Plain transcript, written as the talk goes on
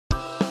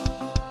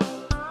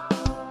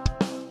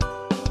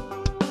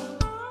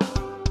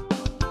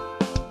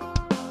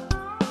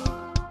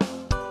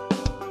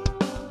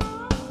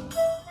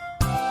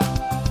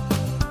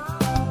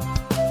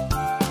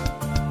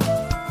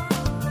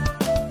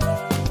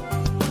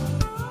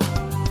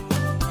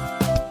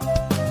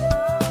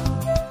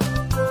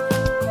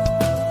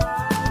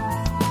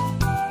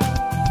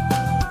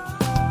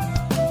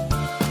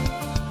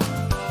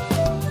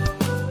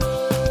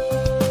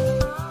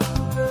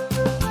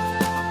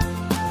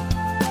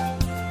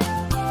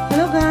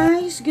Hello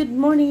guys! Good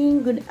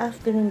morning, good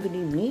afternoon, good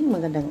evening.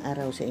 Magandang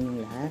araw sa inyong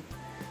lahat.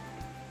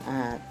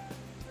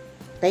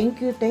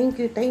 Thank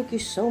you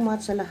so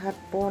much sa lahat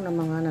po ng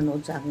mga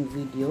nanood sa aking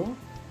video.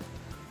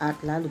 At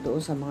lalo doon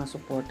sa mga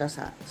suporta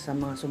sa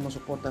mga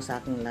sumusuporta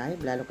sa aking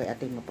live, lalo kay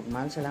Ating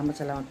Mapagmahal.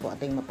 Salamat po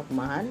Ating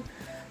Mapagmahal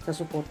sa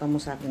suporta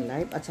mo sa aking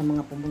live at sa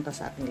mga pumunta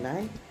sa aking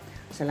live.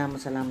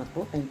 Salamat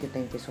po. Thank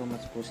you so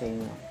much po sa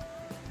inyo.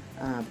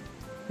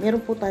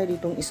 Meron po tayo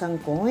ditong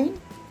isang coin.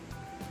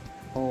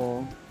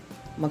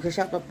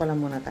 Magsa-shoutout pala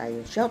muna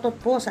tayo. Shoutout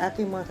po sa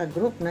aking mga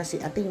ka-group na si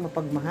Ating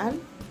Mapagmahal.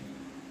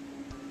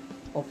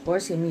 Of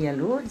course, si Mia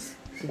Lourdes,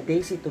 si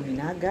Daisy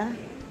Tuminaga,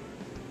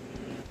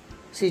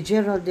 si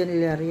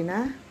Geraldine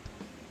Larina,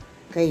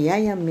 kay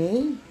Yaya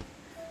May,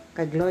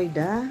 kay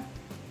Gloida,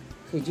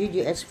 si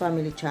GGS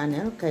Family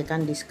Channel, kay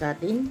Candice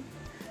Katin,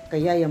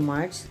 kay Yaya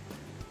March,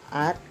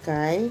 at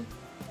kay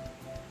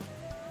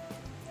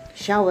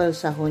Shawel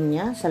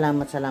Sahonya.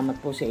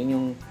 Salamat po sa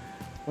inyong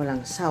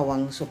walang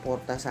sawang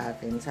suporta sa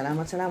atin.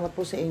 Salamat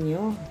po sa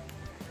inyo.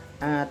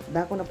 At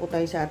dako na po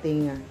tayo sa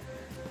ating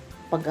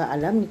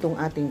pag-aalam nitong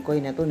ating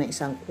coin na to na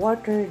isang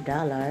 $1/4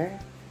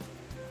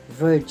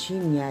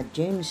 Virginia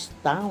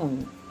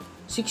Jamestown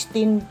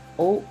 1607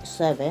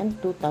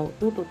 to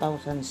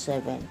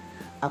 2007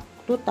 at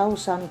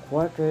 $2,000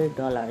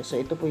 $1/4. So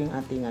ito po yung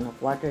ating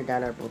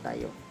 $1/4 po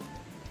tayo.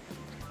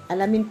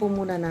 Alamin po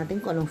muna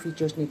natin kung anong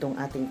features nitong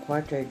ating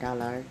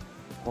 $1/4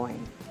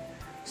 coin.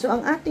 So,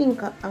 ang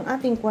ating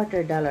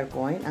 $1/4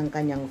 coin, ang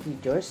kanyang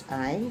features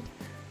ay,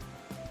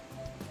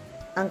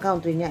 ang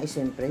country niya ay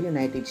siyempre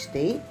United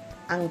States.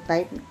 Ang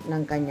type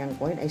ng kanyang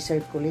coin ay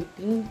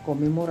Circulating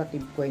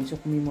Commemorative coin. So,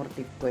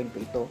 commemorative coin po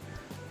ito.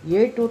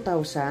 Year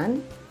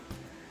 2000,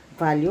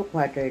 value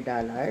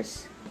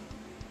 $1/4.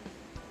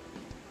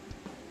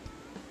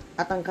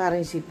 At ang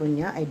currency po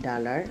niya ay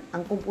dollar.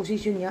 Ang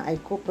composition niya ay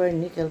copper,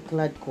 nickel,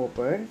 clad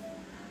copper.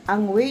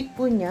 Ang weight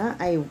po niya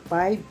ay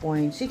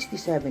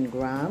 5.67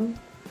 gram.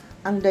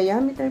 Ang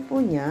diameter po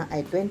niya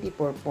ay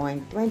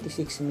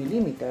 24.26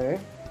 mm.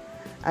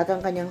 At ang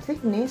kanyang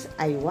thickness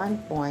ay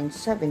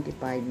 1.75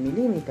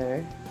 mm.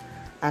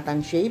 At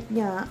ang shape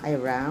niya ay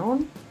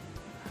round.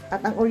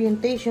 At ang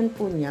orientation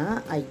po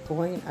niya ay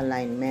coin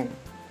alignment.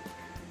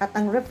 At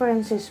ang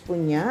references po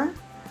niya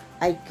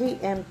ay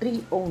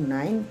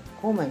KM309,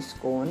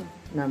 scone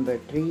number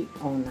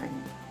 309.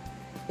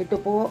 Ito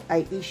po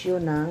ay issue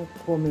ng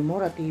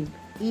commemorative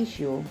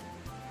issue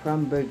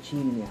from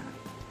Virginia.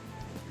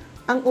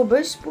 Ang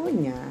obverse po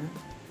niya,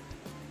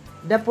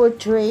 the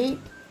portrait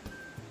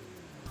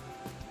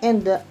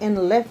and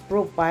left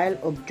profile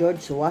of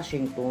George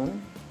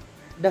Washington,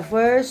 the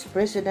first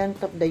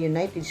president of the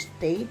United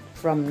States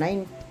from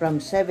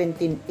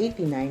 1789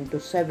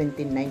 to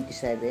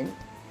 1797,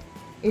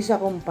 is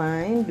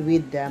accompanied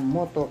with the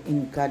motto,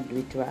 "In God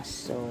We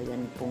Trust." So,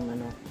 yan pong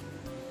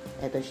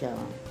ito siya,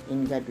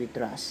 "In God We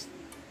Trust."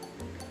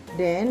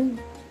 Then,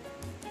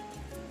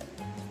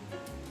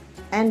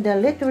 and the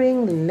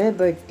lettering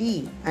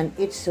Liberty, and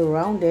it's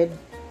surrounded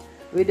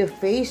with the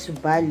face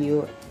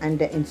value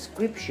and the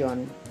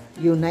inscription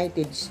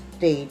United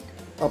States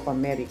of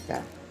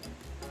America,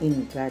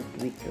 "In God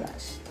We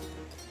Trust."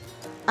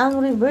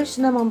 Ang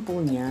reverse naman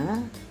po niya,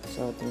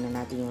 so tingnan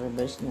natin yung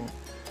reverse niya.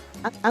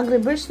 Ang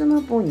reverse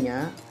naman po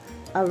niya,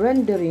 a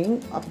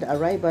rendering of the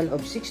arrival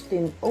of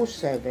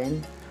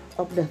 1607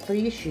 of the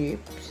three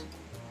ships,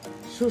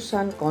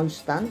 Susan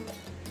Constant,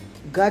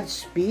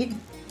 Godspeed,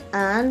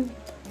 and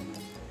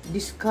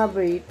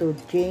Discovery to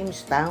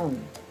Jamestown.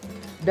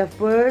 The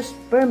first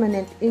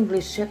permanent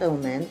English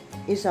settlement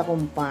is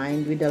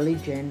accompanied with the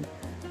legend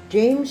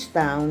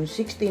Jamestown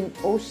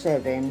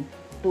 1607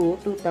 to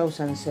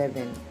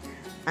 2007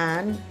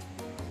 and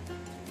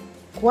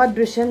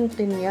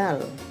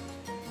quadricentennial.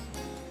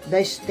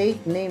 The state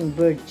name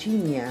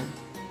Virginia,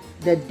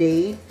 the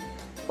date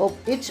of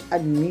its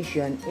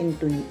admission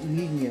into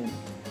Union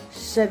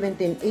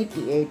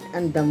 1788,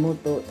 and the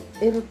motto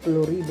 "Ir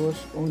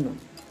Pluribus Unum."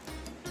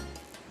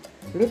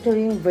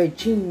 Lettering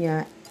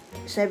Virginia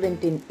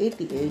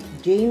 1788,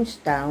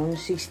 Jamestown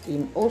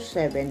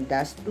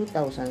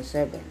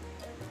 1607-2007.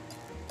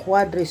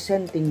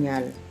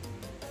 Quadricentennial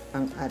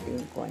ang ating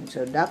coin.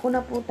 So, dako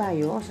na po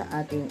tayo sa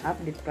ating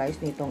update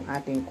price nitong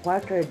ating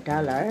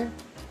 $1/4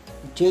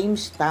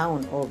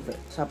 Jamestown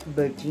sa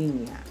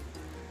Virginia.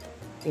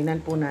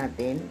 Tingnan po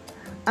natin.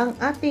 Ang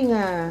ating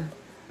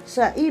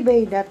sa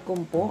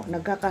ebay.com po,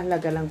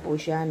 nagkakahalaga lang po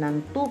siya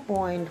ng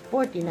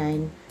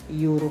 €2.49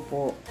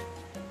 po.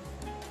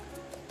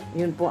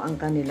 Yun po ang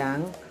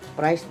kanilang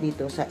price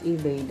dito sa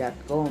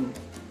ebay.com.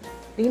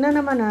 Tingnan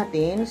naman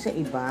natin sa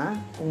iba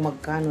kung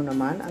magkano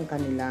naman ang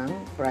kanilang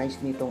price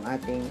nitong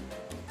ating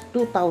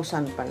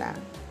 2,000 pala.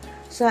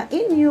 Sa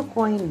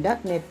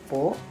inucoin.net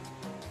po,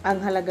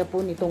 ang halaga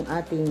po nitong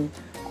ating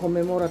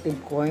commemorative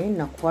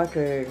coin na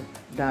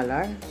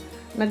 $1/4,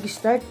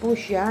 nag-start po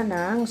siya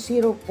ng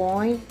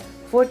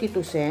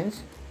 0.42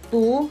 cents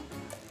to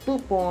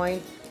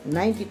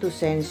 2.92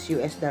 cents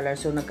US dollar.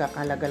 So,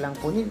 nagkakalaga lang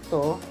po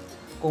nito.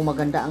 Kung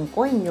maganda ang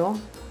coin nyo,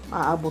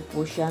 aabot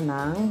po siya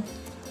ng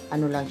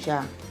ano lang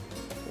siya,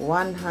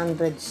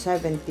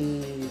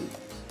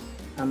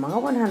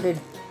 mga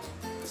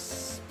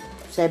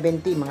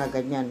 170, mga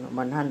ganyan,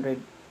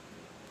 100,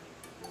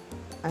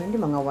 hindi,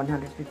 mga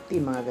 150,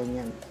 mga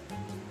ganyan.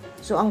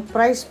 So, ang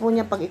price po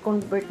niya pag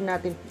i-convert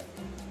natin,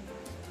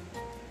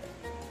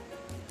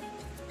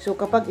 so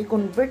kapag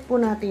i-convert po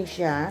natin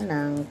siya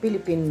ng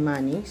Philippine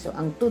money, so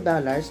ang $2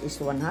 is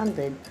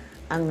 100,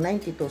 ang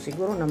 92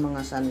 siguro na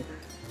mga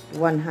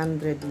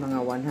 100, mga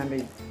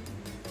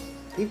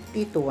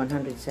 150 to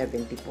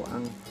 170 po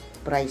ang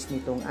price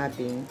nitong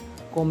ating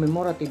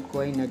commemorative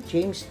coin na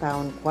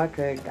Jamestown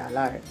quarter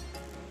dollar.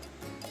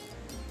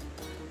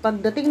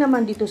 Pagdating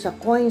naman dito sa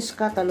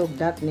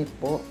coinscatalog.net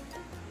po,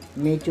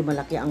 medyo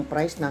malaki ang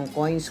price ng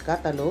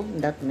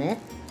coinscatalog.net.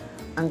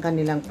 Ang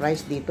kanilang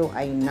price dito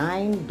ay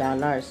 $9.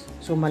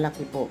 So,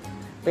 malaki po.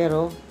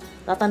 Pero,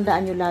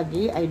 tatandaan nyo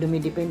lagi ay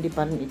dumidepende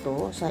pa rin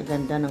ito sa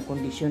ganda ng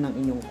kondisyon ng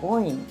inyong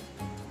coin.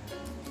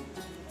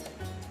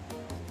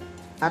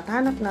 At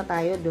hanap na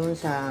tayo doon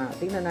sa,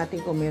 tingnan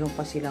natin kung meron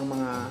pa silang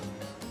mga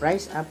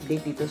price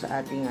update dito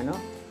sa ating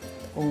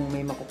kung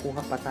may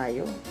makukuha pa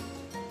tayo.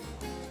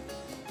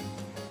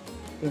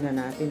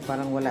 Tingnan natin,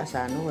 parang wala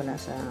sa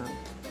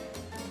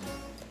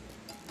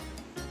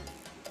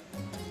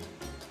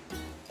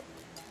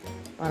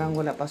parang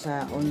wala pa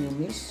sa On You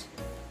Miss.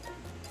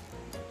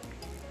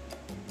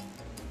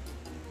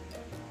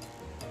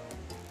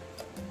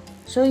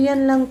 So,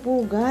 yan lang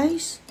po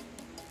guys.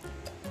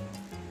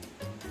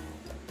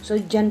 So,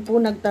 dyan po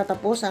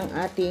nagtatapos ang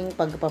ating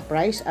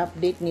pagpa-price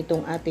update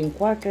nitong ating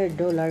quarter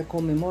dollar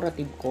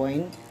commemorative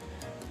coin,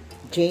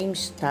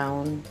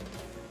 Jamestown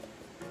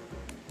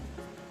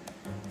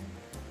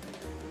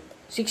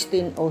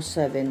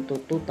 1607 to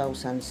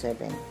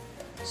 2007.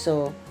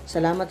 So,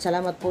 salamat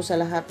po sa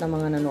lahat ng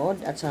mga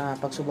nanood at sa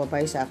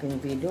pagsubaybay sa aking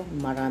video.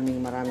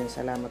 Maraming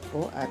salamat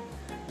po at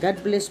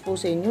God bless po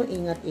sa inyo.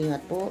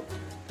 Ingat po.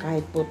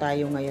 Kahit po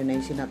tayo ngayon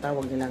ay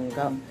sinatawag nilang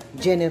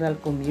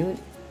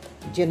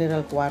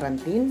general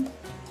quarantine,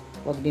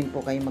 huwag din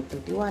po kayo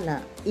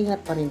magtitiwala.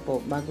 Ingat pa rin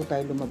po bago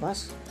tayo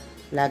lumabas.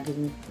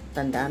 Laging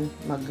tandaan,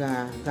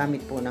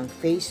 maggamit po ng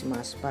face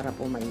mask para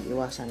po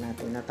maiiwasan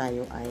natin na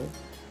tayo ay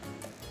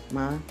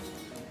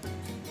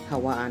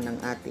mahawaan ng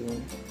ating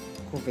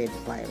COVID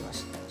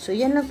virus. So,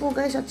 yan lang po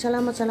guys at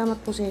salamat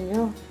po sa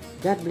inyo.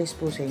 God bless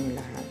po sa inyo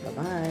lahat.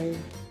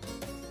 Bye-bye!